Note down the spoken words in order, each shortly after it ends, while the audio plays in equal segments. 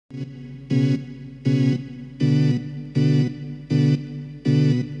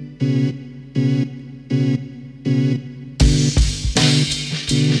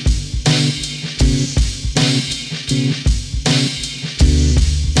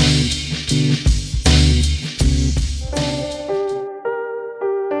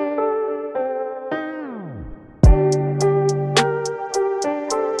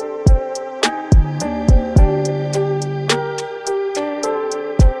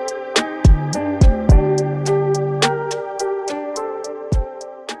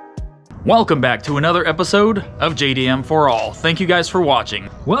Welcome back to another episode of JDM for All. Thank you guys for watching.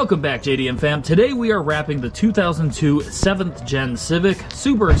 Welcome back, JDM fam. Today we are wrapping the 2002 7th Gen Civic.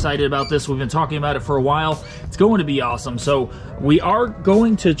 Super excited about this. We've been talking about it for a while. It's going to be awesome. So we are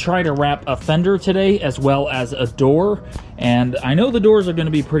going to try to wrap a fender today as well as a door. And I know the doors are going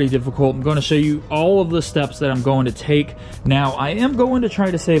to be pretty difficult. I'm going to show you all of the steps that I'm going to take. Now, I am going to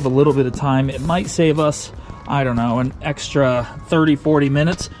try to save a little bit of time. It might save us, I don't know, an extra 30-40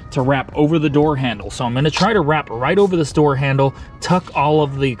 minutes to wrap over the door handle. So I'm going to try to wrap right over this door handle, tuck all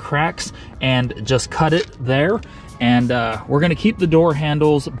of the cracks, and just cut it there. And we're going to keep the door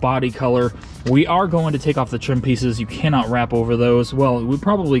handles body color. We are going to take off the trim pieces. You cannot wrap over those. Well, we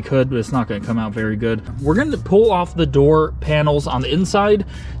probably could, but it's not going to come out very good. We're going to pull off the door panels on the inside,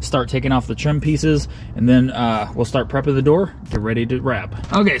 start taking off the trim pieces, and then we'll start prepping the door, get ready to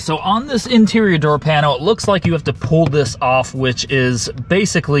wrap. Okay, so on this interior door panel, it looks like you have to pull this off, which is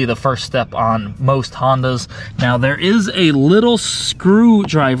basically the first step on most Hondas. Now, there is a little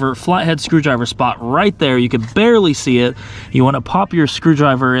screwdriver, flathead screwdriver spot right there. You can barely see it. You want to pop your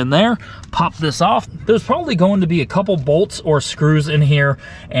screwdriver in there, pop this off. There's probably going to be a couple bolts or screws in here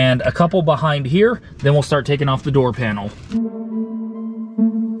and a couple behind here. Then we'll start taking off the door panel.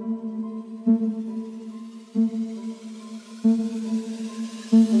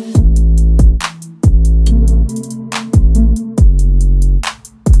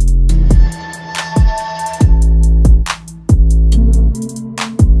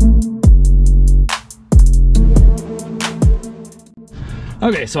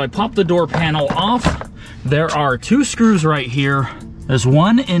 Okay, so I popped the door panel off. There are two screws right here. There's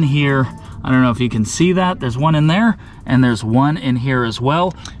one in here. I don't know if you can see that. There's one in there, and there's one in here as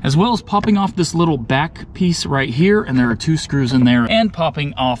well as popping off this little back piece right here, and there are two screws in there, and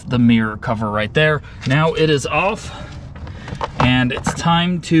popping off the mirror cover right there. Now it is off, and it's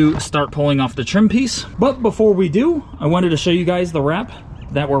time to start pulling off the trim piece. But before we do, I wanted to show you guys the wrap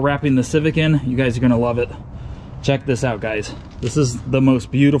that we're wrapping the Civic in. You guys are gonna love it. Check this out, guys. This is the most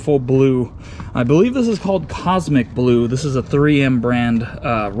beautiful blue. I believe this is called Cosmic Blue. This is a 3M brand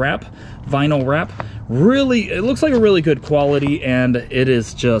wrap, vinyl wrap. Really, it looks like a really good quality, and it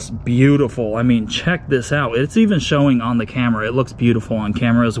is just beautiful. I mean, check this out. It's even showing on the camera. It looks beautiful on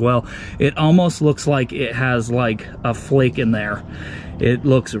camera as well. It almost looks like it has like a flake in there. It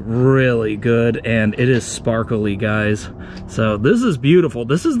looks really good, and it is sparkly, guys. So this is beautiful.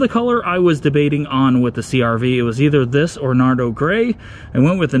 This is the color I was debating on with the CR-V. It was either this or Nardo Gray. I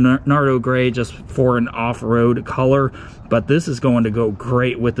went with the Nardo Gray just for an off-road color, but this is going to go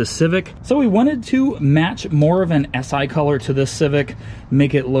great with the Civic. So we wanted to match more of an SI color to this Civic,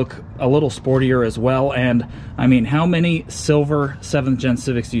 make it look a little sportier as well. And I mean, how many silver 7th Gen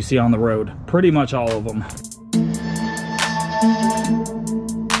Civics do you see on the road? Pretty much all of them.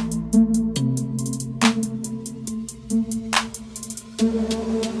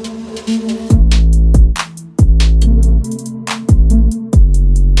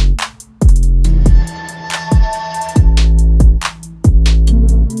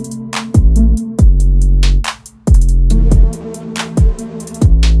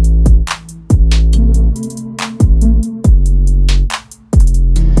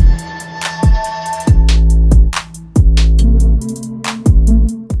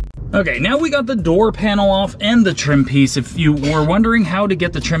 Okay, now we got the door panel off and the trim piece. If you were wondering how to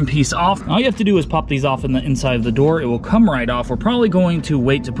get the trim piece off, all you have to do is pop these off in the inside of the door. It will come right off. We're probably going to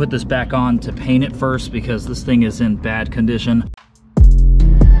wait to put this back on to paint it first because this thing is in bad condition.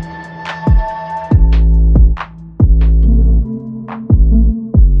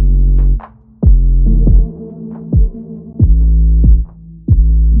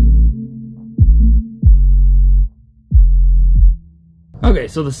 Okay,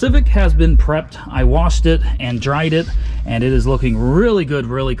 so the Civic has been prepped. I washed it and dried it, and it is looking really good,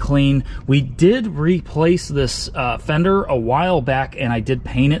 really clean. We did replace this fender a while back, and I did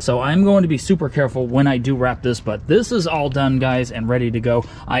paint it, so I'm going to be super careful when I do wrap this, but this is all done, guys, and ready to go.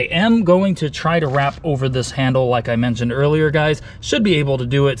 I am going to try to wrap over this handle like I mentioned earlier, guys. Should be able to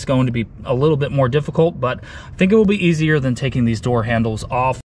do it. It's going to be a little bit more difficult, but I think it will be easier than taking these door handles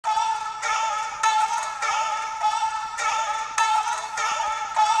off.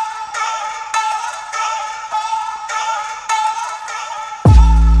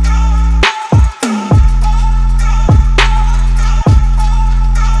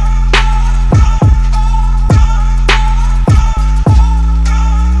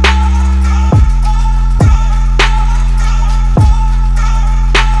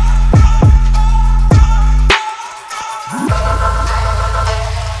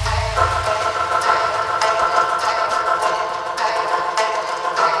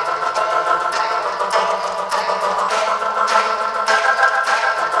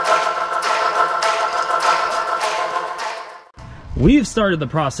 started the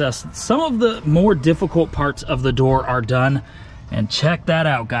process. Some of the more difficult parts of the door are done. And check that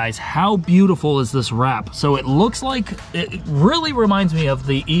out, guys. How beautiful is this wrap? So it looks like, it really reminds me of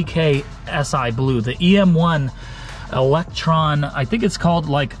the ES1 blue, the EM1 Electron, I think it's called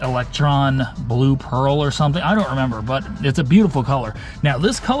like Electron Blue Pearl or something. I don't remember, but it's a beautiful color. Now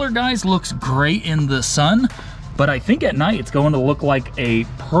this color, guys, looks great in the sun, but I think at night it's going to look like a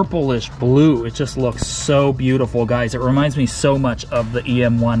purplish blue. It just looks so beautiful, guys. It reminds me so much of the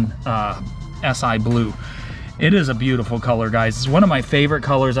EM1 SI blue. It is a beautiful color, guys. It's one of my favorite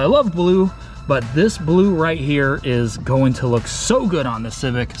colors. I love blue, but this blue right here is going to look so good on the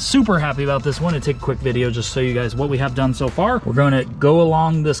Civic. Super happy about this. Want to take a quick video just to show you guys what we have done so far. We're going to go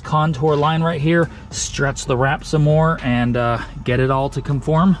along this contour line right here, stretch the wrap some more, and get it all to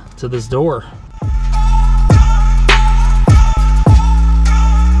conform to this door.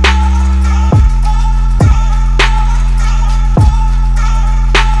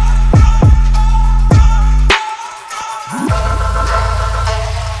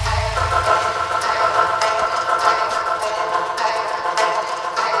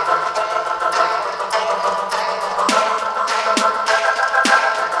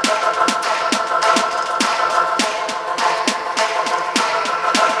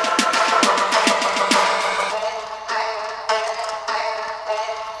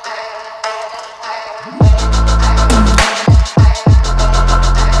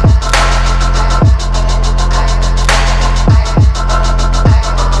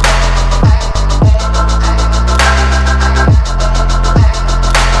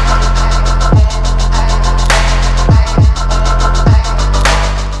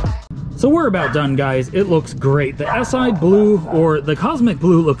 So we're about done, guys. It looks great. The SI blue, or the cosmic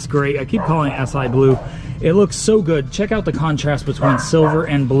blue, looks great. I keep calling it SI blue. It looks so good. Check out the contrast between silver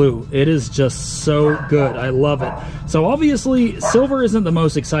and blue. It is just so good. I love it. So obviously, silver isn't the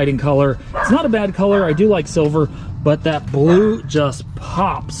most exciting color. It's not a bad color. I do like silver, but that blue just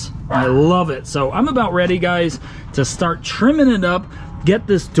pops. I love it. So I'm about ready, guys, to start trimming it up, get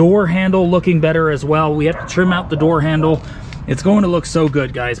this door handle looking better as well. We have to trim out the door handle. It's going to look so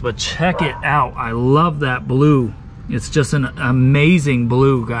good, guys, but check it out. I love that blue. It's just an amazing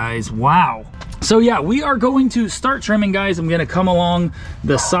blue, guys. Wow. So yeah, we are going to start trimming, guys. I'm gonna come along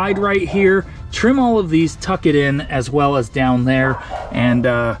the side right here, trim all of these, tuck it in, as well as down there, and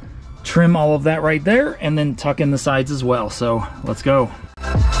trim all of that right there, and then tuck in the sides as well. So let's go.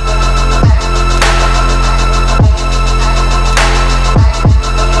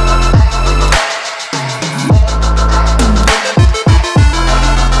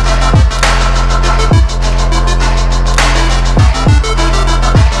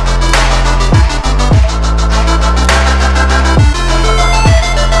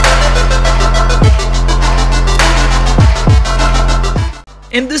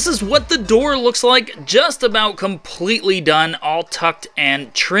 And this is what the door looks like, just about completely done, all tucked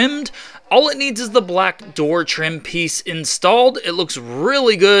and trimmed. All it needs is the black door trim piece installed. It looks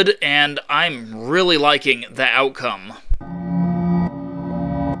really good, and I'm really liking the outcome.